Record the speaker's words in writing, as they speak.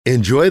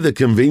Enjoy the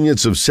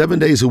convenience of 7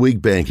 days a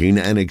week banking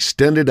and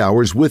extended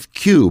hours with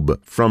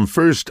Cube from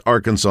First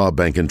Arkansas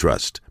Bank and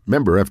Trust.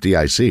 Member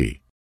FDIC.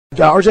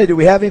 RJ, do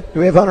we have him? Do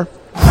we have Hunter?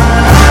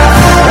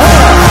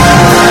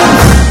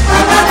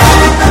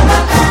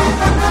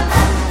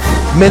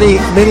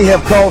 Many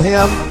have called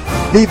him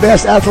the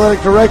best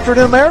athletic director in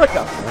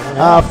America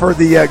for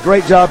the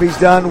great job he's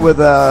done with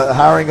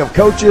hiring of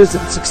coaches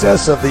and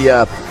success of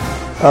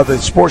the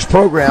sports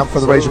program for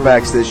the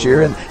Razorbacks this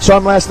year. And saw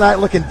him last night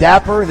looking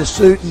dapper in his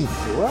suit,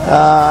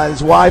 and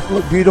his wife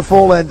looked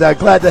beautiful, and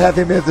glad to have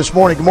him here this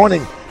morning. Good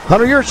morning,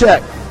 Hunter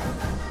Yurachek.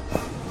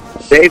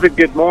 David,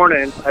 good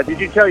morning. Did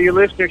you tell your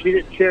listeners you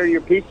didn't share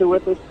your pizza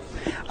with us?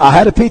 I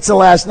had a pizza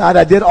last night.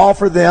 I did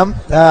offer them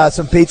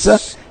some pizza.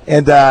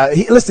 And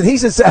listen, he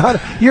said,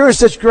 "You're in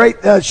such great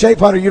shape,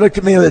 Hunter." You looked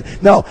at me and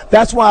said, "No,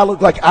 that's why I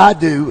look like I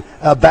do,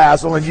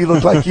 Basil, and you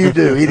look like you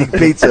do eating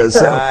pizza."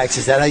 So,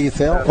 is that how you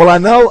feel? Well, I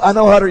know,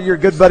 Hunter, you're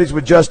good buddies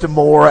with Justin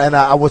Moore, and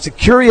I was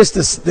curious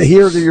to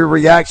hear your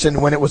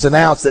reaction when it was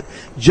announced that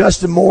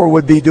Justin Moore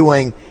would be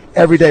doing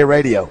everyday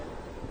radio.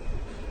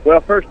 Well,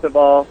 first of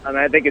all,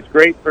 I think it's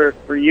great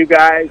for you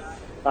guys.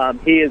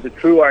 He is a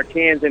true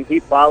Arkansan. He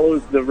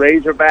follows the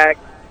Razorbacks.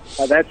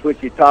 That's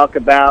what you talk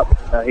about.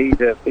 He's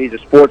a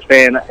sports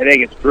fan. I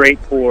think it's great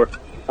for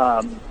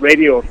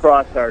radio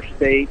across our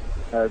state.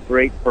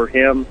 Great for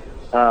him.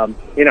 I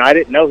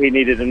didn't know he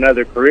needed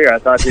another career. I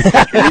thought his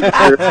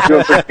career was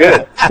doing pretty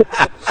good.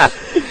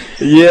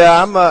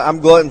 Yeah, I'm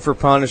glutton for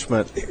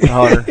punishment,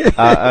 Hunter.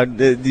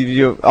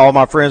 All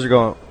my friends are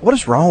going, "What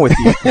is wrong with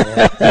you?"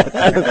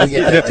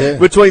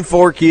 Between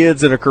 4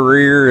 kids and a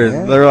career,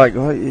 and they're like,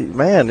 well,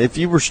 "Man, if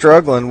you were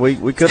struggling,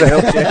 we could have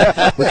helped you.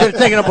 We could have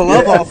taken up a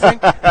love offering."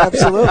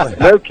 Absolutely.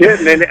 No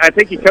kidding. And I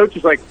think he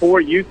coaches like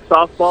 4 youth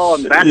softball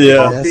and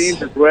basketball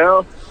teams as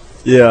well.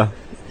 Yeah.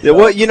 Yeah,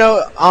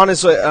 well,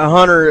 honestly,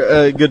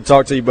 Hunter, good to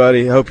talk to you,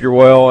 buddy. Hope you're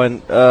well.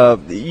 And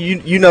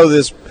you know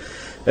this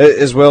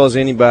as well as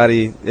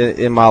anybody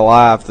in my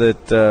life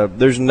that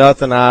there's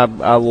nothing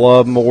I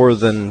love more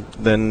than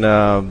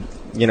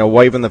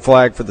waving the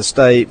flag for the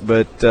state,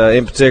 but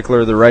in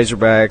particular the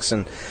Razorbacks.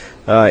 And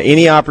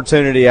any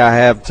opportunity I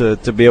have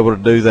to be able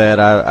to do that,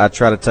 I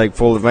try to take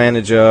full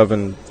advantage of.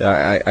 And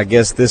I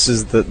guess this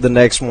is the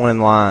next one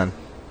in line.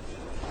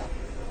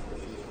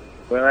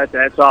 Well,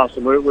 that's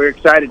awesome. We're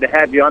excited to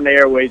have you on the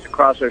airways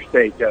across our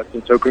state,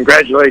 Justin. So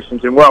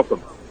congratulations and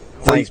welcome.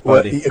 Thanks,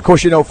 buddy. Well, of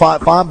course,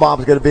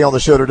 Feinbaum's going to be on the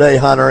show today,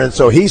 Hunter, and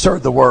so he's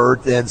heard the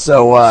word, and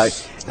so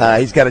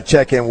he's got to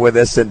check in with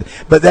us.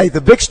 But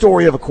the big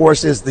story, of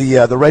course, is the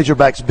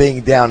Razorbacks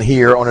being down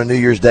here on a New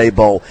Year's Day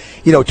bowl.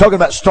 Talking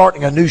about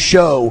starting a new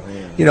show.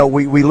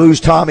 We lose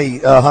Tommy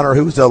Hunter,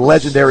 who's a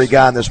legendary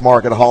guy in this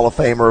market, a Hall of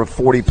Famer of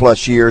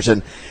 40-plus years,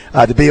 and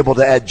to be able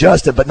to add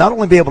Justin, but not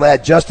only be able to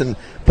add Justin,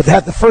 but to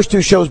have the first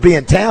 2 shows be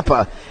in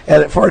Tampa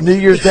for a New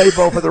Year's Day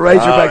bowl for the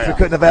Razorbacks. We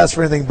couldn't have asked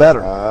for anything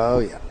better. Oh,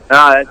 yeah.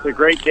 That's a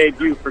great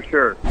debut for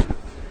sure.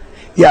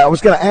 Yeah, I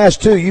was going to ask,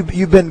 too,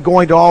 you've been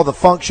going to all the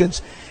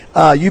functions.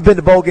 You've been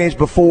to bowl games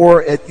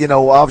before,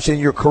 obviously in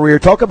your career.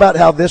 Talk about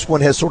how this one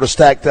has sort of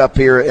stacked up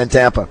here in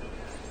Tampa.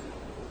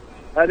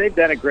 They've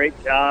done a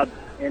great job,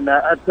 and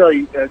I'll tell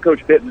you,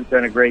 Coach Pittman's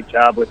done a great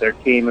job with their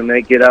team, and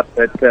they get up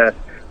at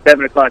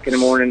 7 o'clock in the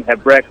morning,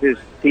 have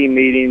breakfast, team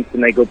meetings,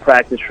 and they go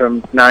practice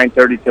from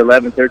 9:30 to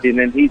 11:30, and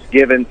then he's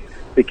given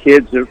the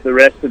kids the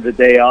rest of the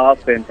day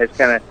off and has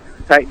kind of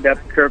tightened up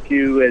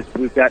curfew as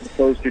we've gotten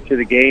closer to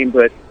the game.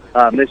 But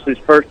this is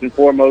first and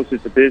foremost,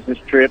 it's a business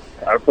trip.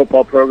 Our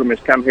football program has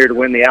come here to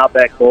win the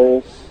Outback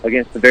Bowl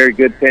against a very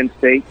good Penn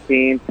State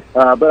team.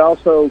 But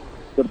also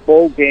the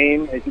bowl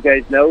game, as you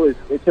guys know,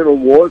 it's a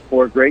reward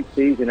for a great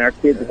season. Our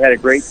kids have had a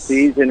great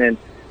season, and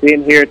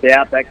being here at the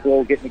Outback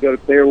Bowl, getting to go to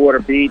Clearwater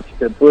Beach,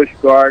 to Busch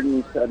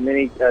Gardens,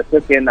 many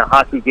took in the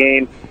hockey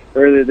game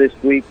earlier this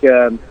week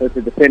with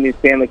the defending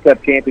Stanley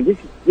Cup champions. This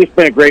has just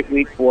been a great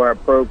week for our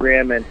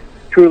program and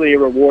truly a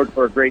reward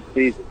for a great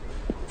season.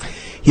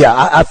 Yeah,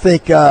 I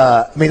think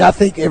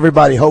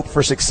everybody hoped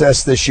for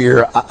success this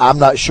year. I'm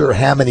not sure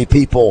how many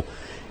people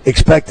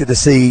expected to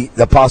see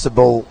the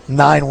possible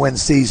 9-win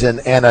season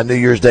and a New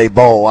Year's Day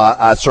bowl.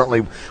 I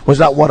certainly was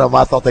not one of them.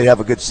 I thought they'd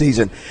have a good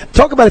season.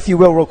 Talk about, if you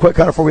will, real quick,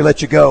 Hunter, before we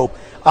let you go.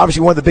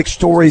 Obviously, one of the big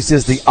stories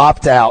is the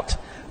opt-out,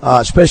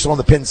 especially on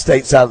the Penn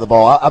State side of the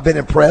ball. I've been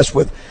impressed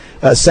with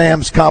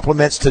Sam's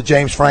compliments to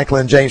James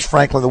Franklin,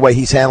 the way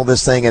he's handled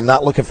this thing and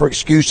not looking for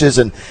excuses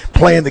and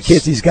playing the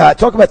kids he's got.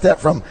 Talk about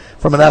that from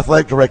an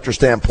athletic director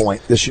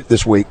standpoint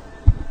this week.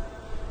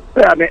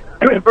 Yeah,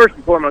 first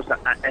and foremost,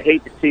 I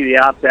hate to see the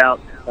opt-out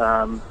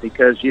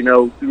because,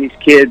 these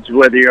kids,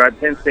 whether you're on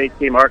Penn State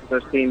team,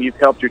 Arkansas team, you've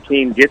helped your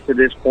team get to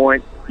this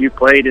point. You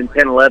played in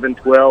 10, 11,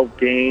 12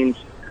 games.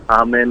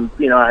 And,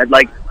 I'd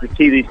like to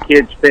see these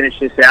kids finish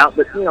this out.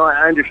 But,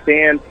 I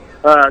understand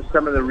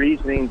some of the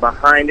reasoning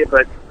behind it.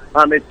 But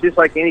it's just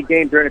like any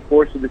game during the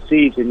course of the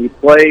season. You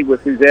play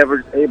with who's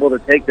ever able to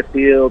take the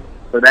field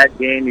for that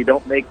game. You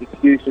don't make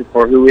excuses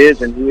for who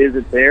is and who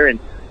isn't there. And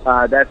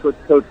that's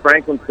what Coach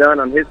Franklin's done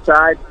on his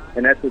side,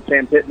 and that's what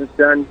Sam Pittman's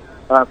done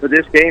for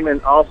this game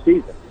and all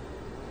season.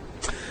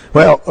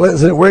 Well,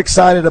 listen, we're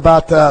excited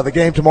about the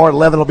game tomorrow at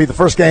 11. It'll be the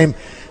first game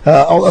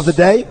of the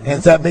day,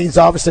 and that means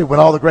obviously when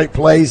all the great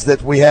plays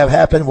that we have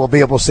happen, we'll be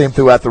able to see them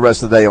throughout the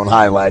rest of the day on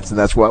highlights, and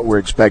that's what we're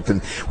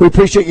expecting. We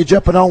appreciate you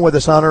jumping on with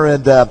us, Hunter,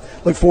 and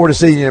look forward to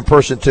seeing you in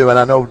person too. And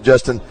I know,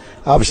 Justin,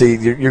 obviously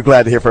you're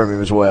glad to hear from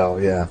him as well.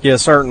 Yeah,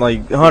 certainly.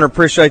 Hunter,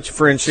 appreciate your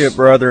friendship,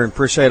 brother, and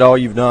appreciate all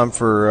you've done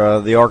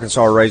for the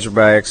Arkansas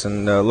Razorbacks,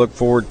 and look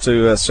forward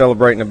to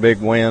celebrating a big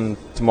win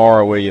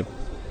tomorrow with you.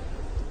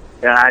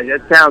 Yeah,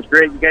 that sounds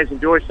great. You guys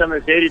enjoy some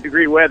of this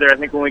 80-degree weather. I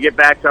think when we get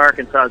back to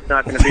Arkansas, it's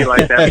not going to be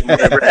like that.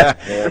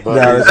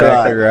 That's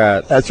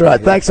right. That's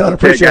right. Thanks, Hunter.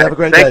 Appreciate it. Have a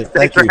great day.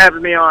 Thanks for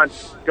having me on.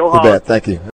 Go Hogs. You bet. Thank you.